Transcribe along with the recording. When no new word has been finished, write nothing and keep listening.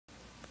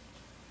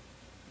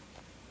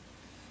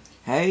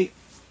Hey,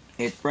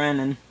 it's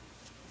Brandon,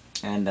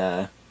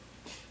 and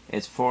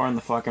it's 4 in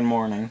the fucking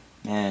morning,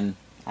 and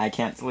I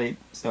can't sleep,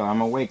 so I'm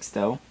awake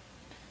still,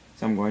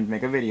 so I'm going to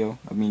make a video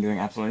of me doing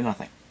absolutely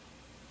nothing.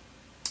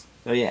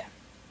 So yeah,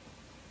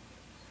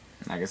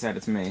 like I said,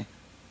 it's me,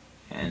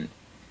 and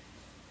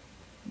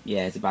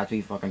yeah, it's about to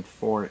be fucking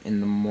 4 in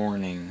the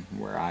morning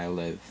where I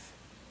live,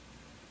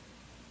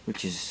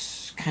 which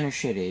is kind of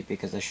shitty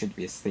because I should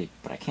be asleep,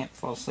 but I can't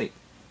fall asleep.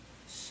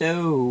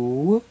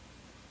 So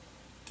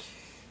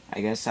I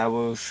guess I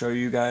will show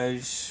you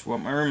guys what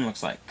my room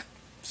looks like.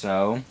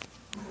 So,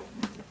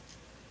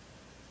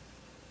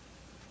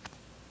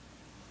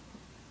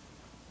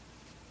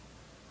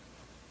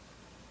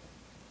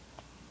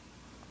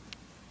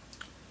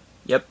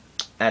 yep,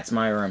 that's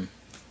my room.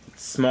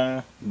 It's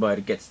small, but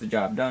it gets the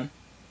job done.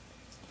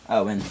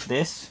 Oh, and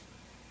this,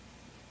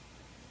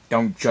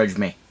 don't judge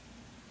me.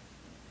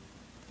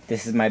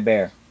 This is my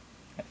bear.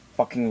 I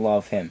fucking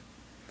love him.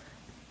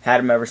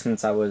 Had him ever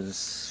since I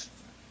was,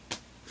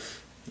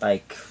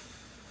 like,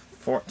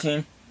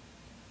 14.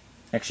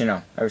 Actually,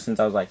 no, ever since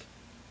I was, like,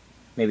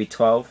 maybe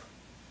 12.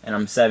 And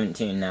I'm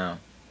 17 now.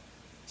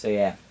 So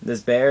yeah,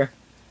 this bear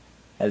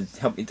has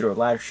helped me through a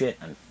lot of shit.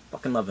 I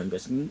fucking love him.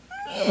 Just,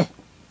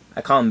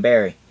 I call him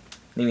Barry.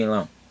 Leave me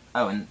alone.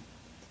 Oh, and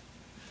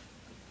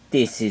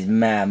this is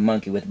my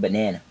monkey with a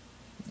banana.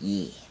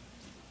 Yeah.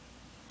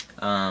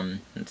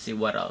 Let's see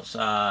what else.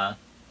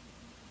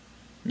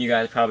 You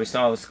guys probably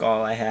saw the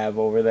skull I have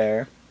over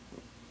there.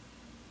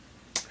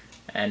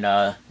 And,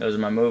 those are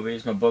my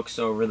movies. My books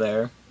over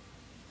there.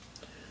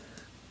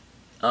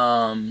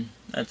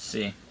 Let's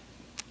see.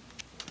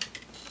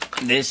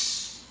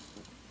 This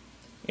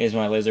is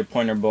my laser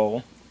pointer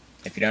bowl.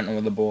 If you don't know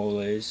what the bowl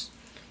is,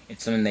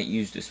 it's something that you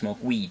use to smoke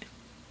weed.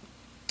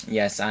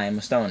 Yes, I am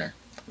a stoner.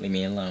 Leave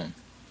me alone.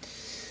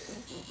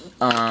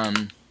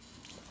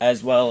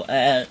 As well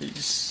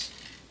as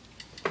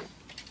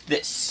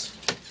this.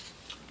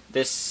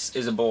 This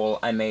is a bowl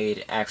I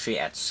made actually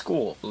at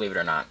school, believe it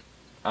or not.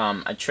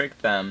 I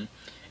tricked them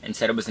and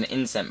said it was an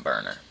incense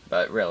burner,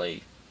 but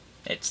really,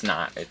 it's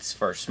not. It's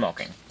for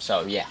smoking.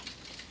 So, yeah.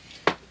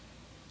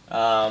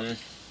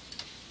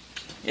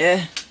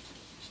 Yeah.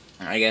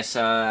 I guess,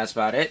 that's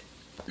about it.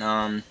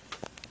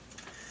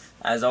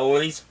 As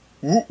always,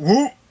 whoop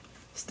whoop,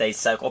 stay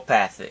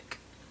psychopathic.